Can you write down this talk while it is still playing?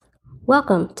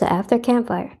Welcome to After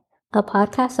Campfire, a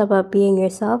podcast about being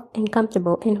yourself and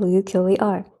comfortable in who you truly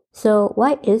are. So,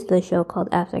 why is the show called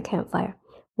After Campfire?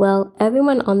 Well,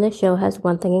 everyone on this show has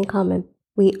one thing in common.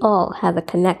 We all have a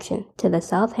connection to the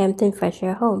Southampton Fresh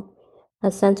Air Home,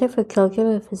 a center for children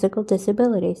with physical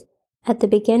disabilities. At the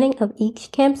beginning of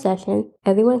each camp session,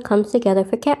 everyone comes together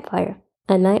for campfire,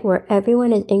 a night where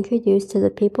everyone is introduced to the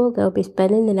people they'll be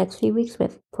spending the next few weeks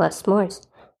with, plus s'mores.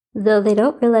 Though they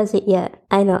don't realize it yet,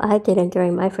 I know I didn't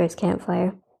during my first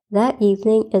campfire. That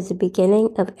evening is the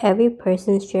beginning of every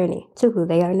person's journey to who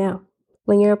they are now.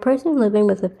 When you're a person living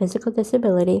with a physical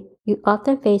disability, you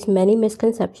often face many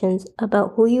misconceptions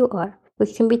about who you are,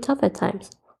 which can be tough at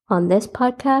times. On this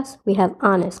podcast, we have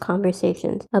honest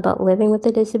conversations about living with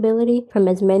a disability from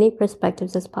as many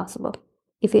perspectives as possible.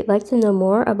 If you'd like to know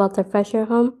more about the Fresh Air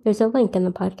Home, there's a link in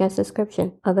the podcast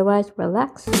description. Otherwise,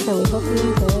 relax, and we hope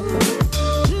you enjoy it.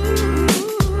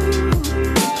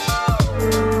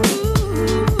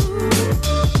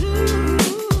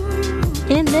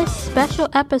 In this special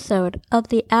episode of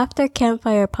the After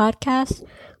Campfire podcast,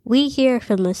 we hear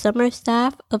from the summer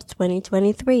staff of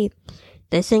 2023.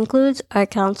 This includes our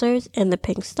counselors in the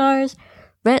Pink Stars,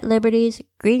 Red Liberties,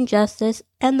 Green Justice,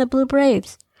 and the Blue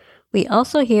Braves. We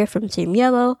also hear from Team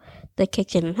Yellow, the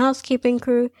kitchen and housekeeping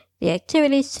crew, the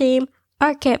activities team,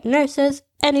 our camp nurses,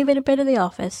 and even a bit of the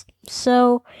office.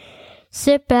 So,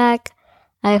 sit back.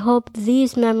 I hope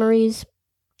these memories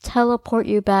teleport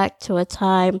you back to a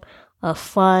time of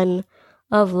fun,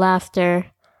 of laughter,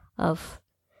 of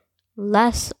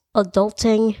less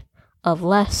adulting, of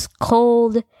less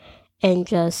cold, and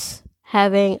just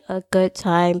having a good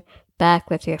time back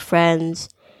with your friends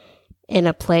in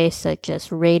a place that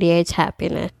just radiates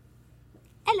happiness.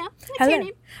 Hello, what's your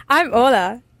name? I'm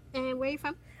Ola. And where are you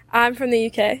from? I'm from the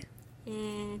UK.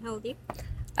 And how old are you?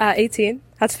 18.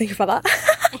 Had to think about that.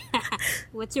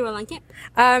 What's your role on camp?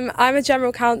 I'm a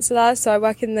general counsellor, so I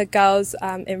work in the girls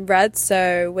in red,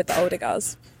 so with the older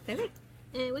girls. Perfect.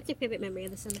 And what's your favourite memory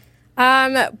of the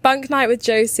summer? Bunk night with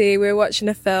Josie. We were watching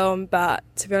a film, but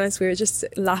to be honest, we were just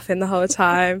laughing the whole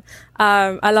time.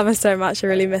 I love her so much. I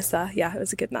really miss her. Yeah, it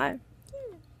was a good night.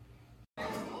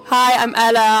 Hi, I'm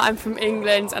Ella. I'm from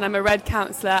England, and I'm a red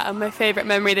counsellor. And my favourite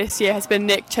memory this year has been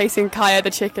Nick chasing Kaya, the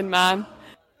chicken man.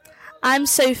 I'm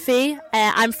Sophie.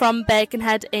 I'm from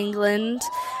Birkenhead, England.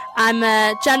 I'm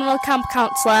a general camp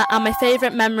counsellor, and my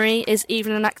favourite memory is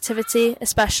evening activity,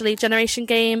 especially Generation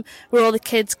Game, where all the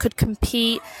kids could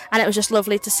compete, and it was just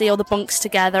lovely to see all the bunks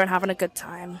together and having a good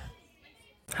time.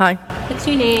 Hi. What's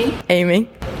your name? Amy.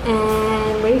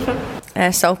 And where are you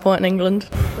from? Southport in England.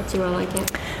 What's your role on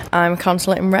camp? I'm a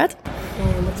counsellor in red.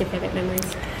 And what's your favourite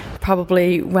memories?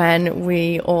 Probably when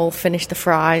we all finished the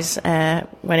fries,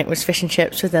 when it was fish and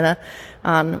chips for dinner,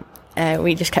 and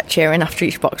we just kept cheering after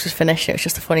each box was finished. It was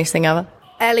just the funniest thing ever.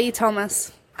 Ellie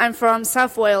Thomas. I'm from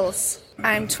South Wales.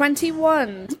 I'm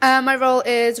 21. My role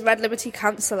is Red Liberty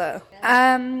Counsellor.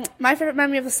 My favourite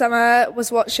memory of the summer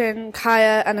was watching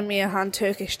Kaya and Amirhan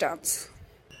Turkish dance.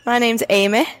 My name's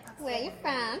Amy. Where are you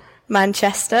from?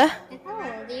 Manchester. And how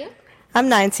old are you? I'm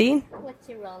 19. What's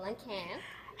your role on camp?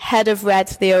 Head of Red,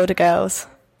 the older girls.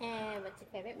 And what's your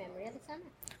favourite memory of the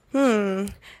summer?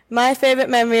 My favourite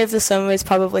memory of the summer is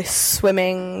probably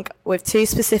swimming with two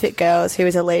specific girls who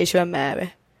is Elijah and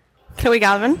Mary. Chloe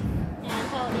Galvin. And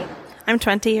how old are you? I'm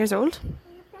 20 years old. Where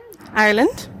are you from?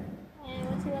 Ireland. And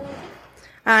what's your role on camp?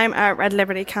 I'm a Red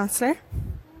Liberty counsellor.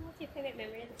 And what's your favourite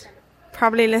memory of the summer?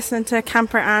 Probably listening to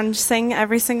Camper Ange sing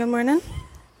every single morning.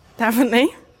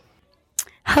 Definitely.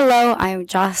 Hello, I'm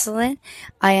Jocelyn.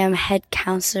 I am head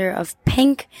counselor of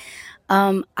Pink.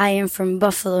 I am from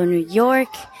Buffalo, New York.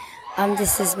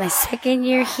 This is my second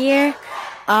year here.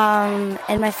 And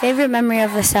my favorite memory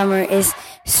of the summer is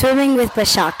swimming with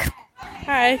Bashak.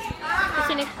 Hi. What's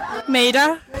your name?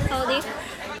 Maida. How old are you?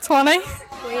 20.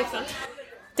 Where are you from?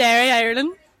 Derry,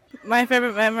 Ireland. My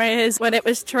favourite memory is when it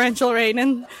was torrential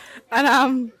raining,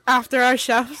 and after our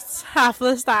shifts, half of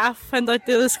the staff went out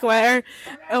to the square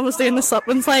and was doing the slip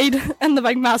and slide in the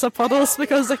big massive puddles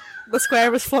because the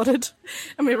square was flooded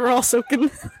and we were all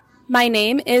soaking. My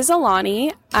name is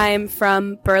Alani. I'm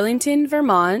from Burlington,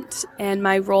 Vermont, and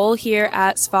my role here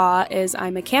at SFAH is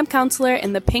I'm a camp counselor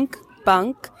in the Pink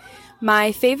Bunk.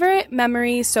 My favorite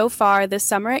memory so far this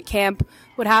summer at camp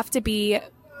would have to be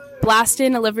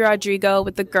blasting Olivia Rodrigo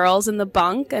with the girls in the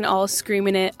bunk and all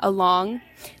screaming it along.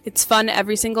 It's fun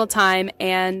every single time,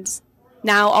 and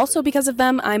now also because of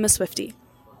them, I'm a Swiftie.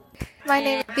 My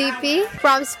name is Deepi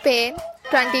from Spain,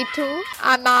 22.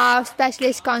 I'm a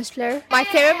specialist counselor. My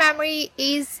favorite memory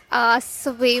is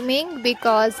swimming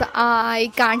because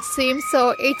I can't swim,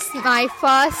 so it's my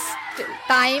first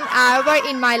time ever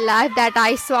in my life that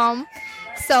I swam.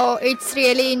 So it's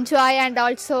really enjoy, and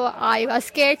also I was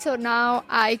scared, so now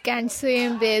I can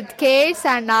swim with kids,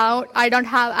 and now I don't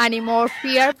have any more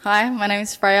fear. Hi, my name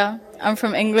is Freya. I'm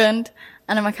from England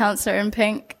and I'm a counsellor in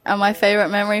Pink, and my favourite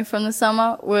memory from the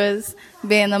summer was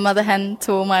being the mother hen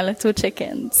to all my little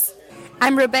chickens.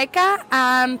 I'm Rebecca.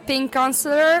 I'm Pink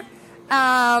counsellor.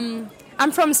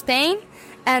 I'm from Spain,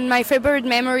 and my favorite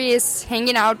memory is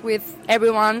hanging out with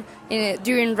everyone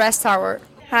during rest hour.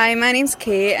 Hi, my name's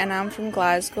Kate and I'm from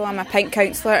Glasgow. I'm a Pink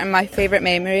counsellor and my favourite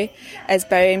memory is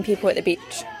burying people at the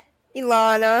beach.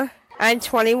 Ilana, I'm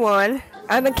 21.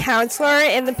 I'm a counsellor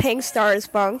in the Pink Stars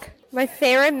bunk. My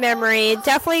favourite memory,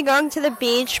 definitely going to the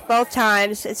beach both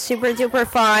times. It's super duper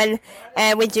fun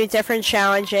and we do different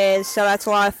challenges, so that's a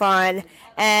lot of fun.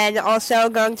 And also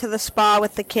going to the spa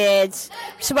with the kids.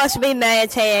 We're supposed to be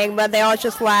meditating, but they all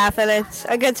just laugh and it's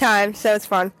a good time, so it's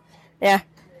fun. Yeah.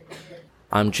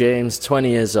 I'm James, 20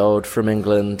 years old, from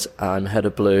England. I'm head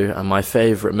of Blue, and my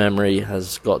favourite memory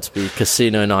has got to be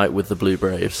casino night with the Blue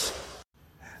Braves.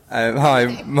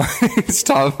 Hi, my name's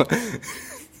Tom.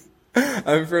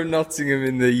 I'm from Nottingham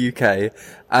in the UK,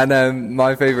 and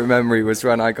my favourite memory was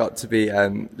when I got to be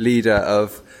leader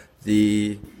of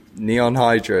the Neon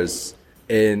Hydras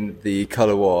in the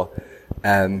Colour War.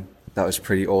 That was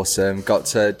pretty awesome. Got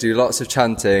to do lots of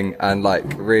chanting and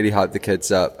really hype the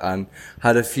kids up, and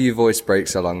had a few voice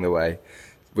breaks along the way,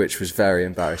 which was very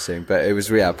embarrassing. But it was,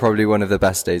 probably one of the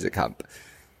best days at camp.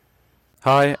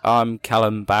 Hi, I'm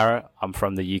Callum Barrett. I'm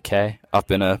from the UK. I've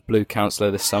been a Blue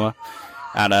counsellor this summer.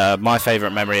 And my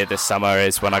favourite memory of this summer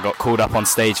is when I got called up on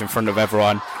stage in front of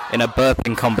everyone in a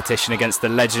burping competition against the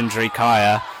legendary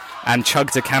Kaya and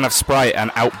chugged a can of Sprite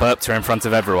and out-burped her in front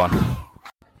of everyone.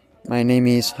 My name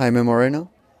is Jaime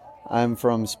Moreno. I'm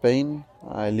from Spain.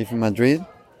 I live in Madrid.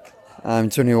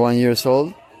 I'm 21 years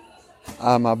old.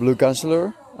 I'm a Blue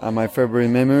counselor, and my favorite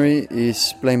memory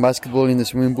is playing basketball in the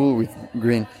swimming pool with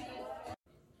Green.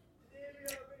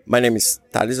 My name is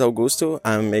Thales Augusto.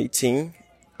 I'm 18.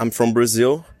 I'm from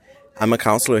Brazil. I'm a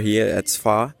counselor here at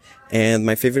SFAH. And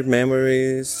my favorite memory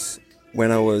is when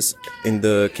I was in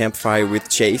the campfire with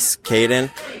Chase, Kaden,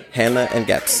 Hannah, and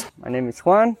Gaps. My name is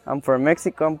Juan. I'm from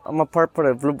Mexico. I'm a part of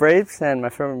the Blue Braves, and my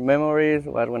favorite memories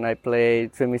were when I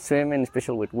played swimming,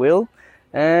 especially with Will,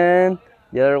 and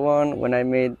the other one when I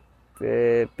met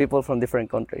people from different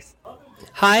countries.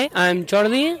 Hi, I'm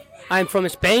Jordi. I'm from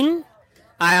Spain.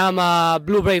 I am a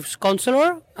Blue Braves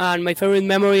counselor, and my favorite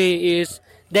memory is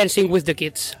dancing with the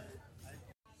kids.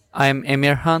 I'm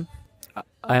Emir Han.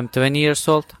 I am 20 years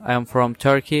old. I am from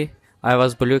Turkey. I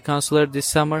was Blue counselor this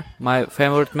summer. My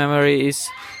favorite memory is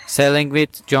sailing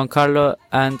with Giancarlo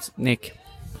and Nick.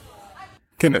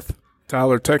 Kenneth,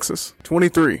 Tyler, Texas,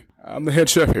 23. I'm the head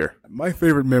chef here. My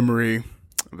favorite memory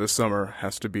of this summer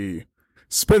has to be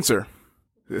Spencer.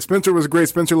 Spencer was great.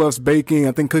 Spencer loves baking,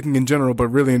 I think cooking in general, but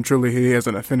really and truly he has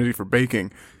an affinity for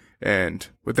baking. And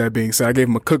with that being said, I gave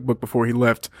him a cookbook before he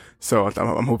left, so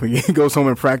I'm hoping he goes home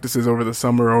and practices over the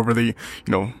summer, over the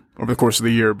course of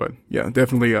the year. But yeah,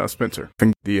 definitely Spencer. I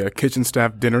think the kitchen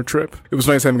staff dinner trip. It was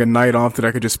nice having a night off that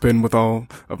I could just spend with all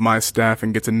of my staff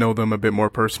and get to know them a bit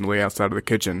more personally outside of the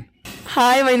kitchen.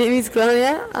 Hi, my name is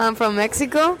Claudia. I'm from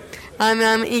Mexico.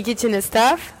 I'm e-kitchen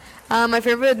staff. My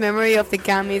favorite memory of the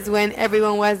camp is when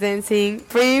everyone was dancing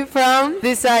free from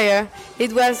desire.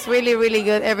 It was really, really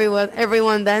good.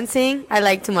 Everyone dancing. I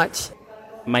like too much.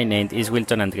 My name is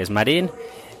Wilton Andres Marin.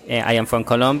 I am from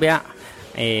Colombia.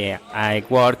 I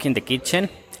work in the kitchen.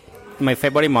 My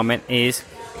favorite moment is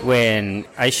when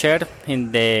I share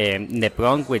in the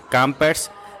prom with campers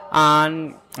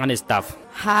and stuff.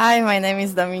 Hi, my name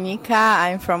is Dominika.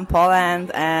 I'm from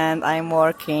Poland and I'm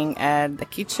working at the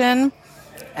kitchen.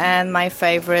 And my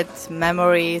favorite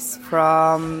memories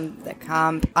from the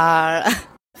camp are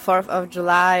 4th of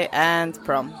July and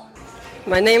prom.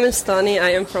 My name is Tony. I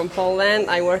am from Poland.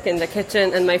 I work in the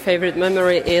kitchen and my favorite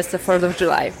memory is the 4th of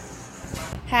July.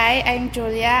 Hi, I'm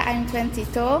Julia. I'm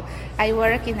 22. I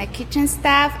work in the kitchen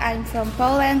staff. I'm from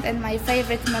Poland and my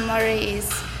favorite memory is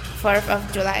 4th of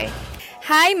July.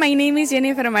 Hi, my name is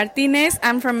Jennifer Martinez.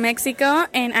 I'm from Mexico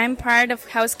and I'm part of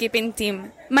housekeeping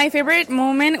team. My favorite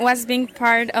moment was being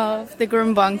part of the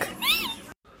groom bunk.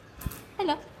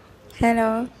 Hello.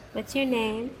 Hello. What's your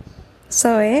name?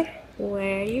 Zoe.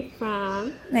 Where are you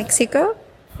from? Mexico.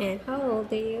 And how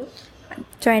old are you?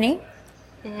 20.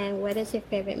 And what is your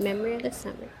favorite memory of the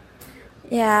summer?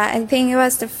 Yeah, I think it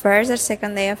was the first or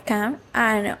second day of camp,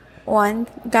 and one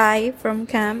guy from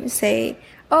camp say,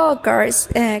 "Oh, girls,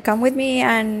 come with me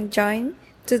and join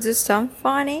to do something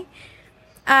funny."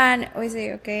 And we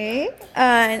say, okay.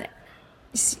 And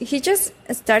he just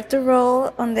started to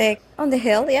roll on the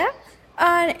hill, yeah.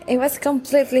 And it was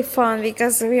completely fun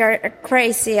because we are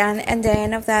crazy, and at the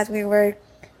end of that we were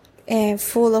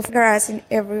full of grass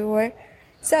everywhere.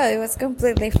 So it was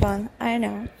completely fun. I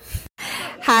know.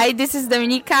 Hi, this is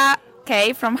Dominika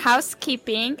K from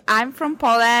housekeeping. I'm from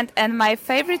Poland, and my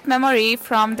favorite memory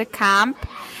from the camp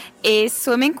is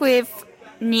swimming with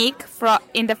Nick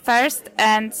in the first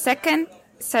and second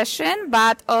session,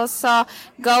 but also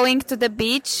going to the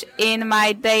beach in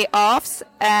my day offs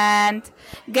and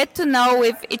get to know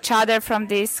with each other from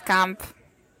this camp.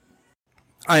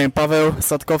 I am Paweł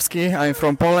Sadkowski, I'm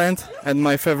from Poland, and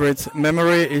my favorite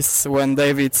memory is when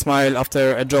David smiled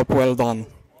after a job well done.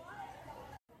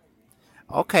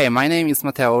 Okay, my name is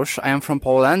Mateusz, I am from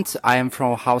Poland, I am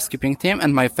from housekeeping team,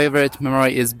 and my favorite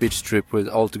memory is beach trip with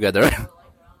all together.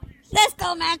 Let's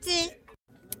go, Matty!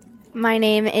 My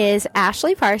name is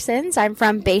Ashley Parsons. I'm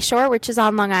from Bayshore, which is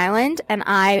on Long Island, and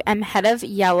I am head of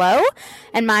Yellow.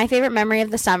 And my favorite memory of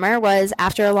the summer was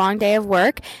after a long day of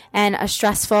work and a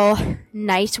stressful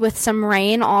night with some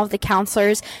rain, all of the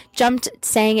counselors jumped,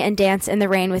 sang, and danced in the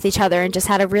rain with each other and just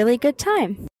had a really good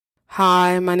time.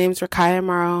 Hi, my name is Rakaya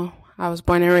Morrow. I was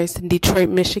born and raised in Detroit,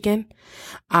 Michigan.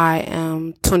 I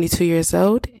am 22 years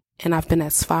old, and I've been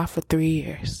at SFAH for 3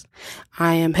 years.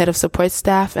 I am head of support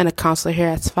staff and a counselor here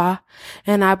at SFAH,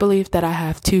 and I believe that I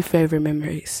have two favorite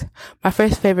memories. My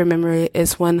first favorite memory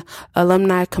is when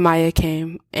alumni Kamaya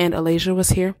came and Alasia was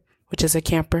here, which is a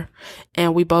camper,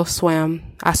 and we both swam.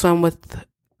 I swam with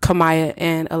Kamaya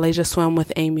and Alasia swam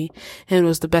with Amy, and it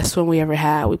was the best swim we ever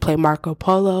had. We played Marco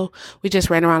Polo. We just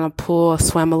ran around the pool,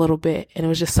 swam a little bit, and it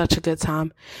was just such a good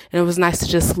time. And it was nice to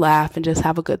just laugh and just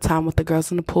have a good time with the girls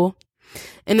in the pool.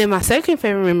 And then my second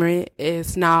favorite memory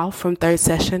is now from third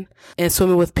session and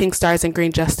swimming with Pink Stars and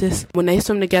Green Justice. When they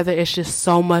swim together, it's just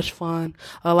so much fun.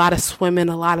 A lot of swimming,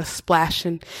 a lot of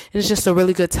splashing. It's just a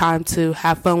really good time to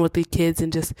have fun with the kids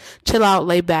and just chill out,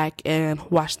 lay back, and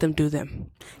watch them do them.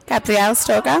 Gabrielle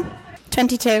Stoker,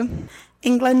 22,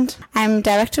 England. I'm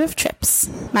director of trips.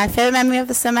 My favourite memory of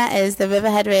the summer is the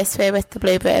Riverhead Raceway with the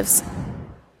Blue Braves.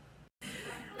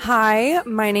 Hi,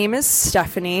 my name is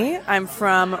Stephanie. I'm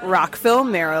from Rockville,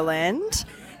 Maryland,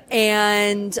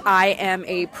 and I am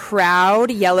a proud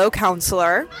Yellow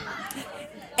counselor.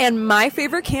 And my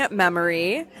favorite camp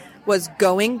memory was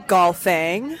going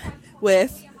golfing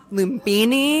with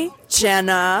Lumbini,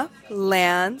 Jenna,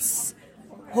 Lance,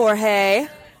 Jorge,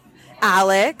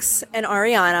 Alex, and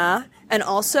Ariana, and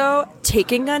also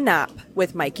taking a nap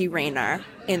with Mikey Rayner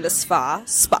in the SFAH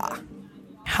spa.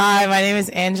 Hi, my name is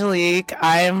Angelique.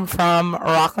 I am from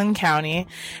Rockland County,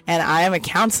 and I am a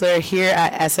counselor here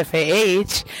at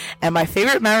SFAH. And my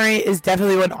favorite memory is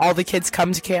definitely when all the kids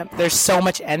come to camp. There's so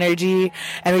much energy,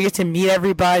 and we get to meet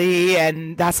everybody,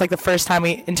 and that's like the first time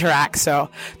we interact. So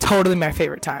totally my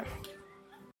favorite time.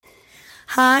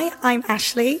 Hi, I'm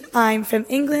Ashley. I'm from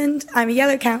England. I'm a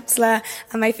Yellow counsellor,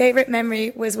 and my favourite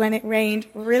memory was when it rained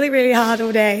really, really hard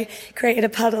all day, created a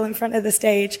puddle in front of the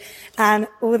stage, and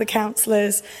all the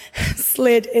counsellors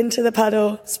slid into the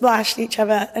puddle, splashed each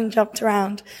other, and jumped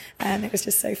around, and it was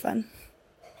just so fun.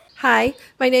 Hi,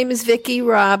 my name is Vicki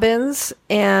Robbins,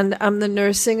 and I'm the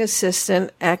nursing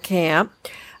assistant at camp.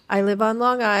 I live on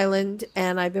Long Island,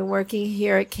 and I've been working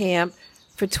here at camp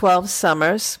for 12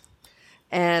 summers.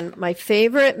 And my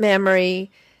favorite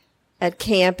memory at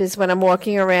camp is when I'm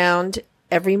walking around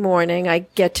every morning. I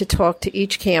get to talk to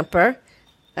each camper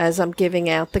as I'm giving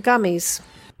out the gummies.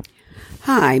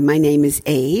 Hi, my name is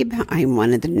Abe. I'm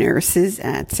one of the nurses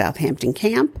at Southampton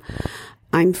Camp.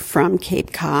 I'm from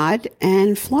Cape Cod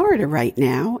and Florida right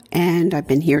now, and I've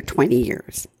been here 20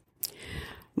 years.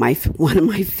 One of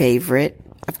my favorite,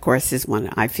 of course, is one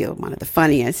I feel one of the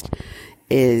funniest,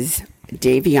 is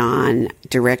Davion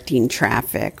directing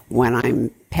traffic when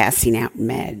I'm passing out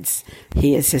meds.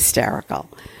 He is hysterical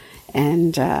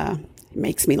and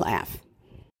makes me laugh.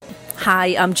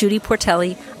 Hi, I'm Judy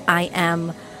Portelli. I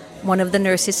am one of the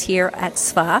nurses here at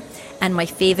SFAH, and my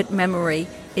favorite memory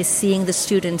is seeing the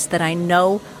students that I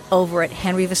know over at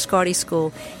Henry Viscardi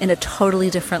School in a totally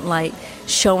different light,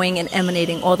 showing and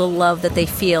emanating all the love that they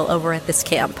feel over at this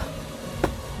camp.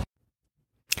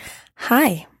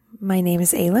 Hi, my name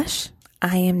is Ailish.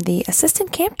 I am the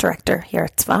assistant camp director here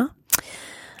at SFAH.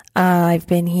 I've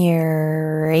been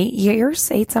here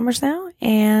 8 summers now,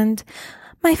 and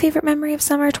my favorite memory of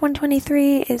summer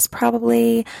 2023 is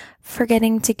probably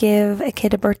forgetting to give a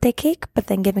kid a birthday cake, but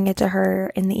then giving it to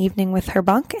her in the evening with her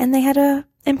bunk, and they had a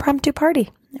impromptu party.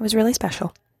 It was really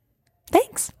special.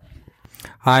 Thanks.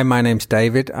 Hi, my name's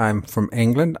David. I'm from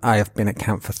England. I have been at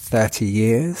camp for 30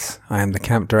 years. I am the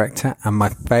camp director, and my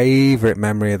favourite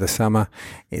memory of the summer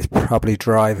is probably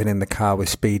driving in the car with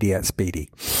Speedy at Speedy.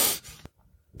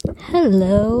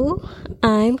 Hello,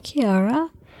 I'm Kiara.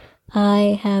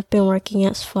 I have been working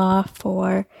at SFAH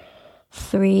for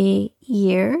 3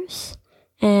 years,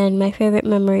 and my favorite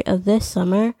memory of this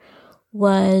summer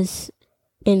was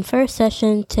in first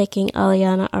session taking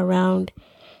Aliana around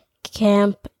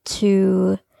camp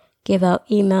to give out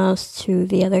emails to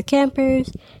the other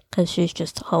campers because she's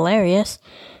just hilarious,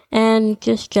 and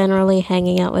just generally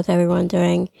hanging out with everyone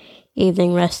during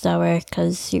evening rest hour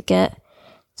because you get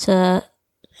to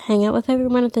hang out with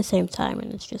everyone at the same time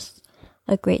and it's just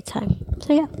a great time.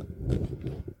 So yeah.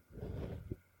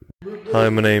 Hi,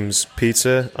 my name's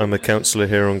Peter. I'm a counsellor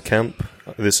here on camp.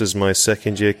 This is my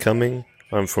second year coming.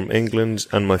 I'm from England,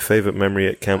 and my favourite memory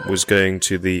at camp was going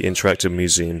to the Interactive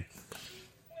Museum.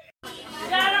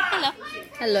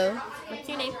 Hello. What's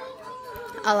your name?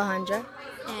 Alejandra.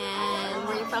 And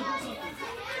where are you from?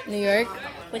 New York.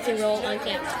 What's your role on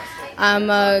camp? I'm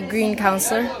a green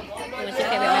counselor. And what's your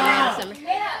favorite memory of the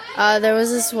summer? There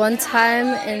was this one time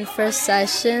in first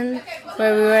session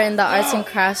where we were in the arts and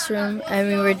crafts room and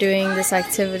we were doing this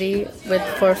activity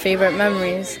for favorite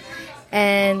memories.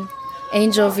 And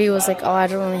Angel V was like, oh, I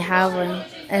don't really have one.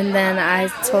 And then I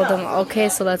told him, okay,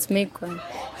 so let's make one.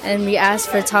 And we asked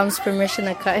for Tom's permission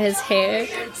to cut his hair.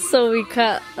 So we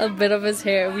cut a bit of his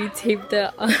hair. We taped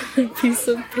it on a piece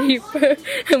of paper.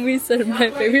 And we said,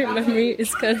 my favorite memory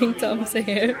is cutting Tom's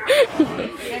hair.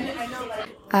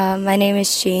 My name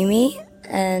is Jamie,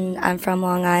 and I'm from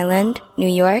Long Island, New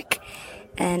York.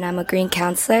 And I'm a green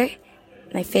counselor.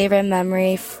 My favorite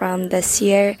memory from this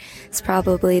year is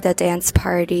probably the dance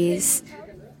parties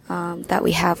that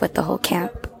we have with the whole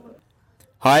camp.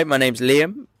 Hi, my name's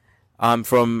Liam. I'm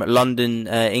from London,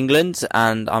 England,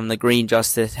 and I'm the Green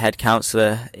Justice Head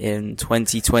Counsellor in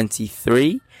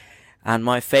 2023. And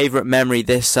my favourite memory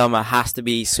this summer has to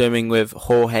be swimming with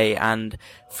Jorge and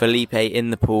Felipe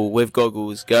in the pool with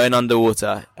goggles, going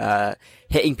underwater,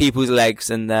 hitting people's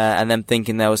legs, and them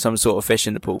thinking there was some sort of fish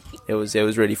in the pool. It was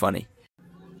really funny.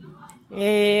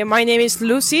 My name is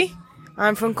Lucy.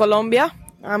 I'm from Colombia.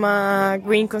 I'm a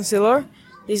green counselor.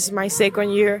 This is my second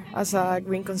year as a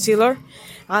green counselor.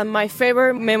 And my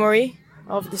favorite memory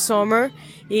of the summer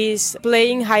is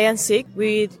playing hide and seek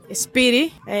with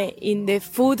Speedy in the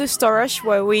food storage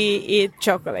where we eat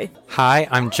chocolate. Hi,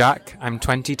 I'm Jack. I'm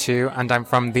 22 and I'm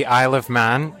from the Isle of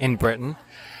Man in Britain.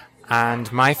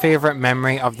 And my favorite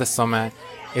memory of the summer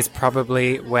is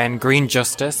probably when Green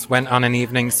Justice went on an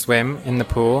evening swim in the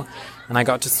pool, and I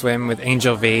got to swim with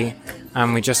Angel V,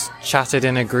 and we just chatted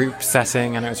in a group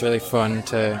setting, and it was really fun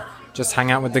to just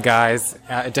hang out with the guys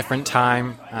at a different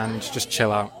time and just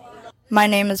chill out. My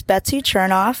name is Betsy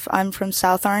Chernoff. I'm from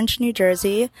South Orange, New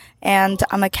Jersey, and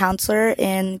I'm a counselor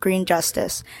in Green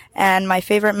Justice. And my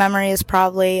favorite memory is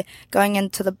probably going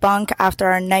into the bunk after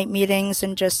our night meetings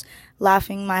and just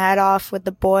laughing my head off with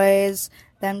the boys,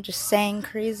 them just saying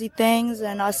crazy things,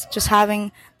 and us just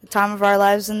having the time of our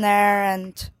lives in there,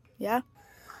 and yeah.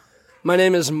 My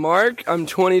name is Mark. I'm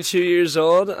 22 years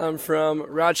old. I'm from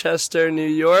Rochester, New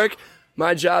York.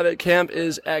 My job at camp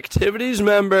is activities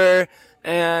member,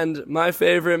 and my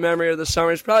favorite memory of the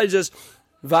summer is probably just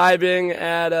vibing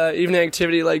at an evening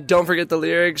activity like Don't Forget the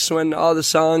Lyrics, when all the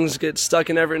songs get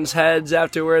stuck in everyone's heads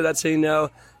afterward. That's how you know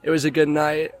it was a good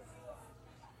night.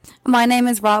 My name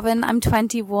is Robin. I'm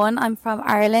 21. I'm from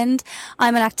Ireland.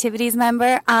 I'm an activities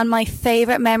member, and my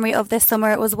favourite memory of this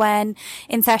summer was when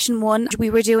in session 1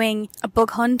 we were doing a bug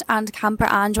hunt and camper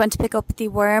Ange went to pick up the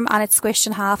worm and it squished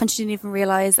in half and she didn't even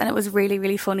realise, and it was really,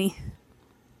 really funny.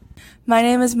 My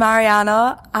name is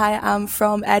Mariana. I am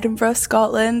from Edinburgh,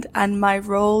 Scotland, and my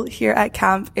role here at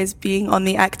camp is being on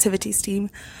the activities team.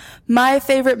 My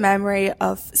favourite memory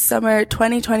of summer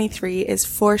 2023 is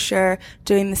for sure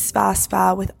doing the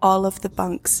SFAH with all of the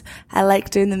bunks. I like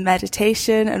doing the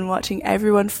meditation and watching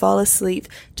everyone fall asleep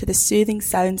to the soothing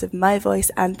sounds of my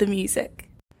voice and the music.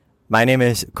 My name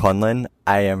is Conlon.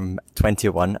 I am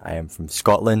 21. I am from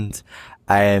Scotland.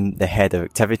 I am the head of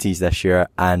activities this year,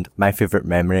 and my favourite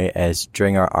memory is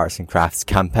during our arts and crafts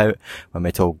camp out when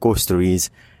we told ghost stories.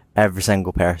 Every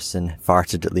single person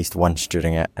farted at least once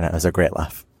during it, and it was a great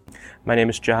laugh. My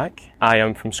name is Jack. I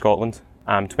am from Scotland.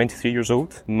 I'm 23 years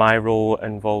old. My role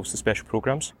involves the special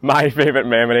programmes. My favourite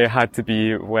memory had to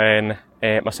be when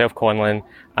myself, Conlon,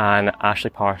 and Ashley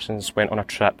Parsons went on a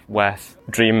trip with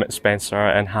Dream, Spencer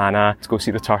and Hannah to go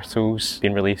see the Turtles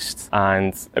being released,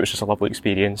 and it was just a lovely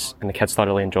experience, and the kids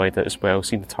thoroughly enjoyed it as well,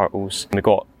 seeing the Turtles. And we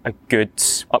got a good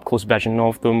up-close vision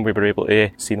of them. We were able to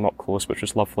see them up close, which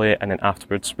was lovely, and then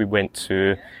afterwards we went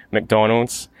to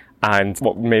McDonald's. And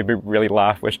what made me really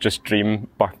laugh was just Dream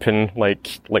burping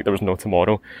like there was no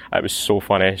tomorrow. It was so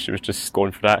funny. She was just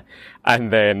going for that.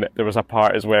 And then there was a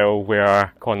part as well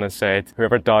where Conlon said,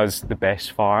 whoever does the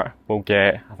best fart will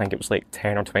get, I think it was like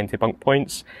 10 or 20 bunk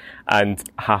points. And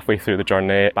halfway through the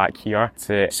journey back here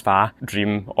to SFAH,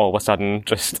 Dream all of a sudden,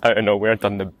 just out of nowhere,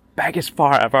 done the biggest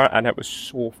fart ever. And it was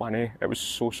so funny. It was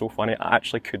so funny. I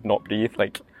actually could not breathe.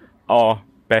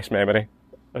 Best memory.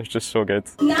 It was just so good.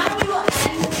 Now we will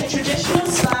end the traditional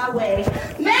SFAH way